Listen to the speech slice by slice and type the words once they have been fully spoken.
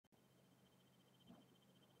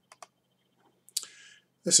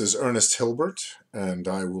This is Ernest Hilbert, and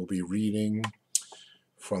I will be reading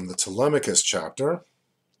from the Telemachus chapter.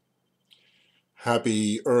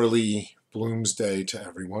 Happy early Bloomsday to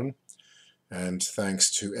everyone, and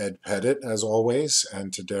thanks to Ed Pettit, as always,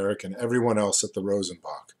 and to Derek and everyone else at the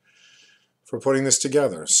Rosenbach for putting this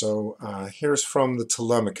together. So here's from the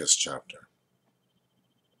Telemachus chapter.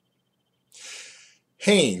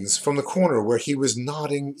 Haynes, from the corner where he was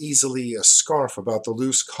knotting easily a scarf about the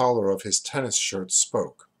loose collar of his tennis shirt,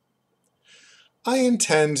 spoke. I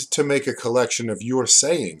intend to make a collection of your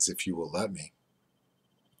sayings, if you will let me.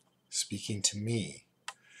 Speaking to me.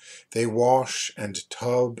 They wash and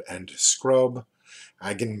tub and scrub,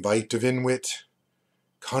 agen bite of inwit,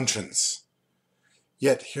 conscience.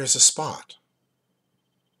 Yet here's a spot.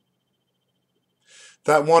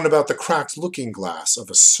 That one about the cracked looking-glass of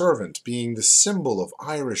a servant being the symbol of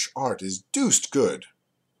Irish art is deuced good.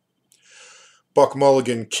 Buck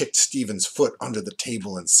Mulligan kicked Stephen's foot under the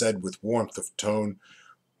table and said with warmth of tone,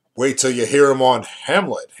 Wait till you hear him on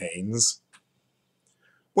Hamlet, Haynes.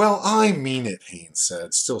 Well, I mean it, Haynes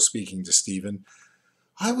said, still speaking to Stephen.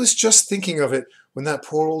 I was just thinking of it when that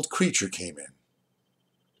poor old creature came in.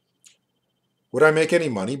 Would I make any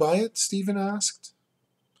money by it? Stephen asked.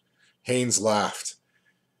 Haynes laughed.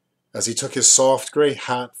 As he took his soft gray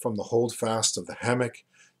hat from the holdfast of the hammock,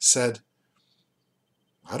 said,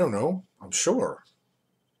 I don't know, I'm sure.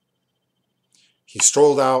 He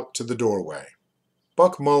strolled out to the doorway.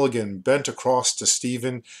 Buck Mulligan bent across to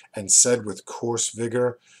Stephen and said with coarse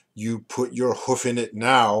vigor, You put your hoof in it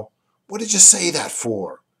now. What did you say that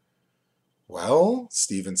for? Well,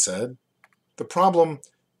 Stephen said, the problem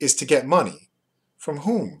is to get money. From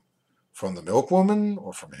whom? From the milkwoman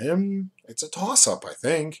or from him? It's a toss-up, I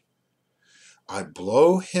think. I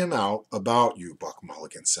blow him out about you, Buck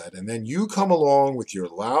Mulligan said, and then you come along with your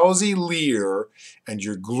lousy leer and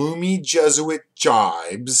your gloomy Jesuit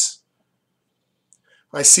jibes.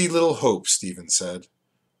 I see little hope, Stephen said,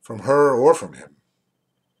 from her or from him.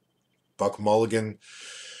 Buck Mulligan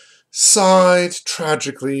sighed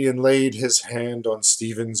tragically and laid his hand on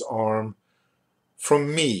Stephen's arm.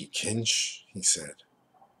 From me, Kinch, he said.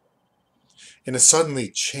 In a suddenly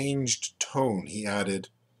changed tone, he added,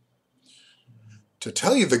 To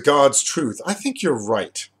tell you the God's truth, I think you're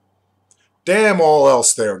right. Damn all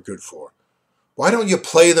else they are good for. Why don't you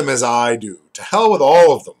play them as I do? To hell with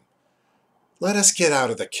all of them. Let us get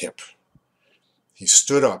out of the kip. He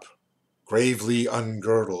stood up, gravely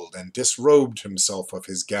ungirdled, and disrobed himself of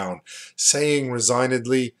his gown, saying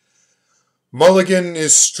resignedly, Mulligan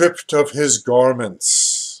is stripped of his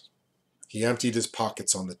garments. He emptied his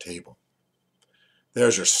pockets on the table.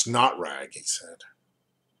 There's your snot rag, he said.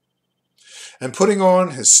 And putting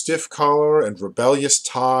on his stiff collar and rebellious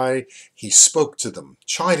tie, he spoke to them,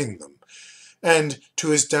 chiding them, and to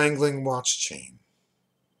his dangling watch chain.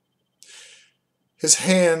 His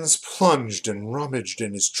hands plunged and rummaged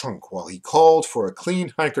in his trunk while he called for a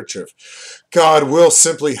clean handkerchief. God, we'll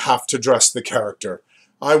simply have to dress the character.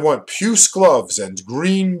 I want puce gloves and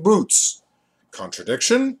green boots.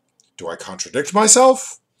 Contradiction? Do I contradict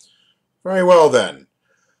myself? Very well, then.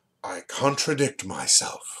 I contradict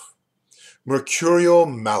myself. Mercurial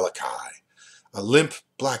Malachi, a limp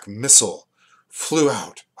black missile, flew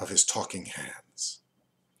out of his talking hands.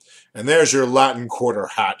 And there's your Latin Quarter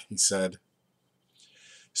hat, he said.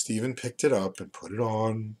 Stephen picked it up and put it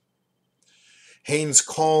on. Haynes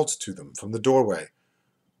called to them from the doorway.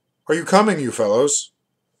 Are you coming, you fellows?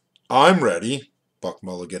 I'm ready, Buck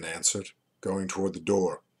Mulligan answered, going toward the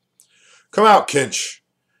door. Come out, Kinch.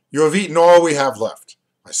 You have eaten all we have left,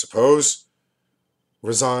 I suppose.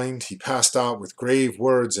 Resigned, he passed out with grave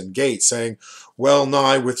words and gait, saying, well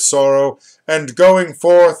nigh with sorrow, and going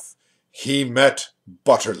forth, he met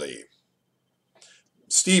Butterly.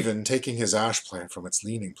 Stephen, taking his ash plant from its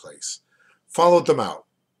leaning place, followed them out,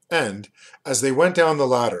 and, as they went down the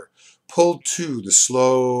ladder, pulled to the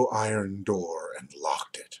slow iron door and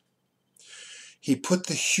locked it. He put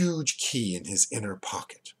the huge key in his inner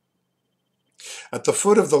pocket. At the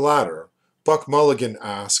foot of the ladder, Buck Mulligan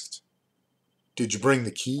asked, Did you bring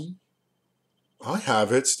the key? I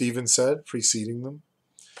have it, Stephen said, preceding them.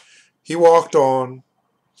 He walked on.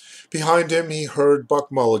 Behind him he heard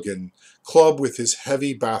Buck Mulligan club with his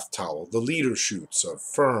heavy bath towel the leader shoots of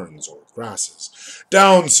ferns or grasses.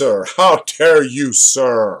 Down, sir! How dare you,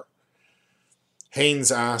 sir?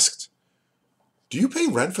 Haynes asked, Do you pay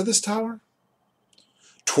rent for this tower?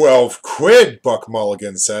 12 quid, Buck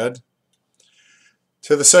Mulligan said.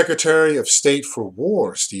 To the Secretary of State for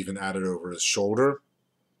War, Stephen added over his shoulder.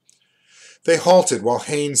 They halted while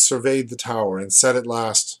Haynes surveyed the tower and said at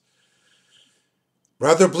last,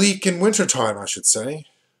 Rather bleak in winter time, I should say.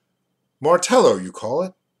 Martello, you call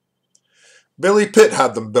it? Billy Pitt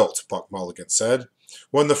had them built, Buck Mulligan said,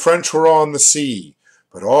 when the French were on the sea,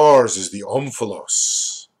 but ours is the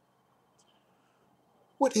omphalos.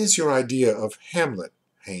 What is your idea of Hamlet?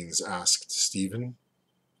 Haines asked Stephen.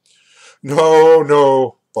 No,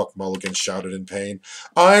 no, Buck Mulligan shouted in pain.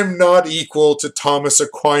 I'm not equal to Thomas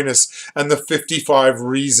Aquinas and the 55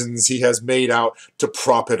 reasons he has made out to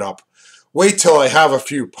prop it up. Wait till I have a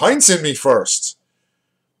few pints in me first.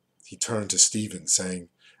 He turned to Stephen, saying,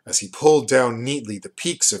 as he pulled down neatly the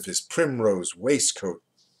peaks of his primrose waistcoat,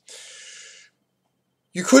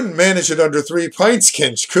 You couldn't manage it under 3 pints,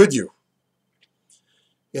 Kinch, could you?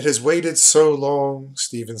 It has waited so long,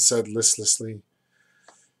 Stephen said listlessly.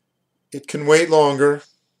 It can wait longer.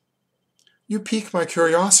 You pique my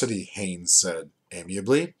curiosity, Haines said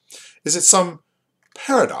amiably. Is it some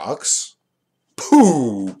paradox?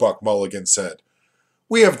 Pooh, Buck Mulligan said.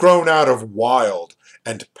 We have grown out of wild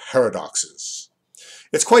and paradoxes.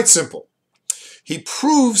 It's quite simple. He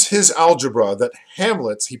proves by algebra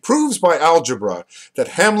that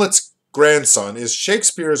Hamlet's grandson is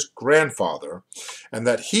Shakespeare's grandfather, and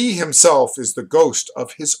that he himself is the ghost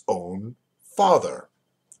of his own father.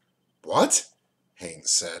 What?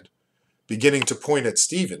 Haines said, beginning to point at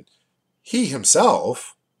Stephen. He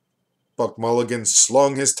himself? Buck Mulligan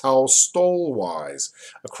slung his towel stolewise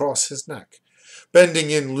across his neck. Bending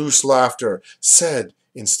in loose laughter, said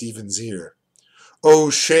in Stephen's ear, O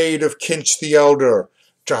shade of Kinch the elder,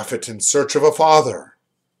 Japhet in search of a father.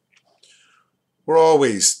 We're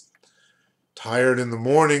always tired in the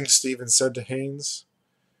morning, Stephen said to Haines.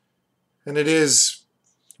 And it is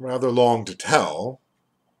rather long to tell.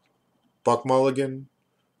 Buck Mulligan,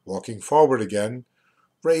 walking forward again,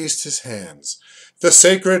 raised his hands. The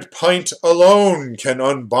sacred pint alone can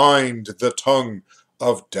unbind the tongue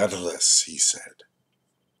of Daedalus, he said.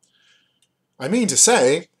 I mean to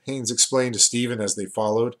say, Haines explained to Stephen as they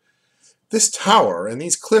followed, this tower and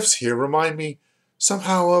these cliffs here remind me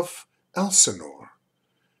somehow of Elsinore,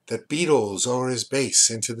 that beetles o'er his base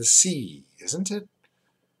into the sea, isn't it?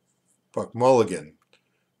 Buck Mulligan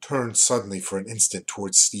turned suddenly for an instant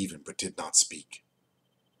towards Stephen, but did not speak.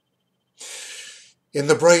 In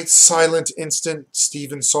the bright, silent instant,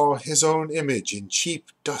 Stephen saw his own image in cheap,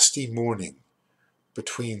 dusty mourning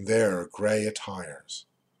between their grey attires.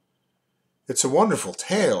 It's a wonderful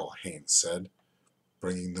tale, Haines said,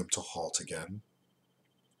 bringing them to halt again.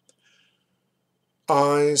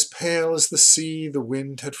 Eyes pale as the sea the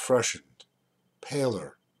wind had freshened,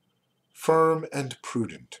 paler, firm and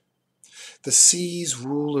prudent. The sea's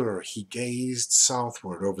ruler, he gazed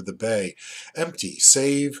southward over the bay, empty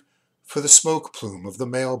save for the smoke plume of the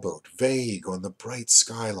mailboat vague on the bright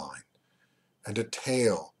skyline, and a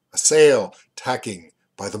sail tacking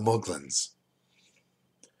by the Muglins.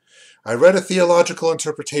 I read a theological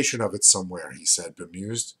interpretation of it somewhere, he said,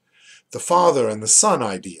 bemused. The father and the son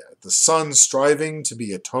idea, the son striving to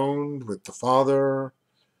be atoned with the father.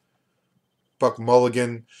 Buck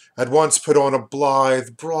Mulligan at once put on a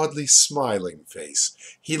blithe, broadly smiling face.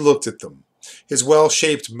 He looked at them, his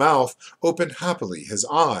well-shaped mouth opened happily, his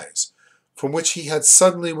eyes, from which he had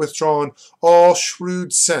suddenly withdrawn all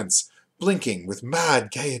shrewd sense, blinking with mad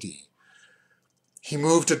gaiety. He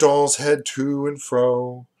moved a doll's head to and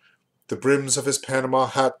fro, the brims of his Panama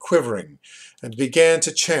hat quivering, and began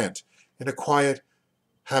to chant in a quiet,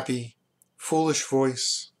 happy, foolish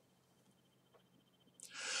voice.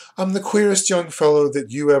 I'm the queerest young fellow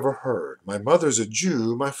that you ever heard. My mother's a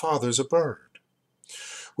Jew, my father's a bird.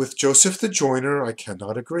 With Joseph the joiner I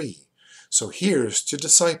cannot agree, so here's to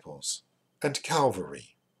disciples and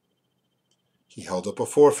Calvary. He held up a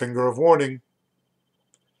forefinger of warning.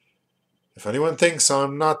 If anyone thinks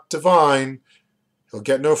I'm not divine, he'll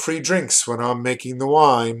get no free drinks when I'm making the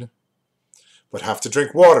wine, but have to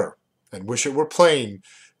drink water and wish it were plain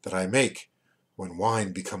that I make when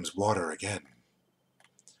wine becomes water again.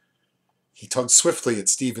 He tugged swiftly at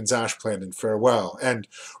Stephen's ashplant in farewell, and,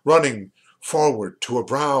 running forward to a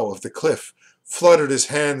brow of the cliff, fluttered his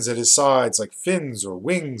hands at his sides like fins or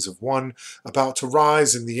wings of one about to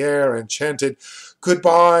rise in the air, and chanted,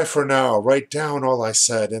 Goodbye for now, write down all I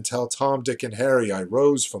said, and tell Tom, Dick, and Harry I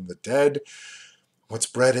rose from the dead. What's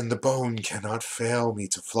bred in the bone cannot fail me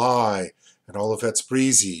to fly, and Olivet's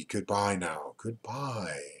breezy, goodbye now,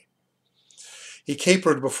 goodbye. He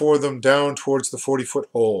capered before them down towards the 40-foot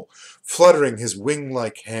hole, fluttering his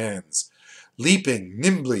wing-like hands, leaping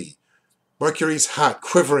nimbly, Mercury's hat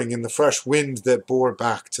quivering in the fresh wind that bore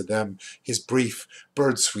back to them his brief,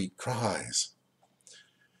 bird-sweet cries.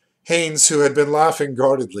 Haines, who had been laughing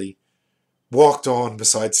guardedly, walked on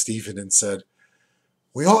beside Stephen and said,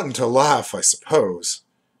 We oughtn't to laugh, I suppose.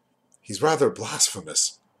 He's rather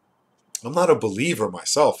blasphemous. I'm not a believer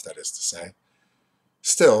myself, that is to say.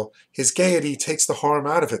 Still, his gaiety takes the harm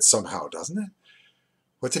out of it somehow, doesn't it?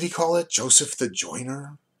 What did he call it? Joseph the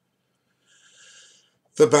Joiner?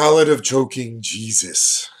 The Ballad of Joking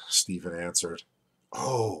Jesus, Stephen answered.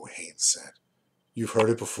 Oh, Haynes said. You've heard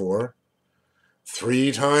it before?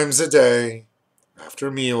 3 times a day,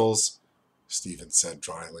 after meals, Stephen said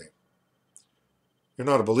dryly. You're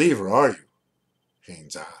not a believer, are you?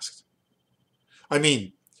 Haynes asked. I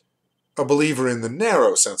mean, a believer in the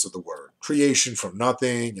narrow sense of the word. Creation from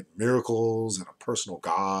nothing, and miracles, and a personal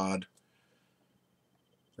God.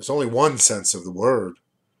 There's only one sense of the word.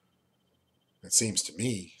 It seems to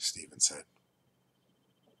me, Stephen said.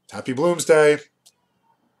 Happy Bloomsday.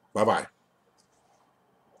 Bye-bye.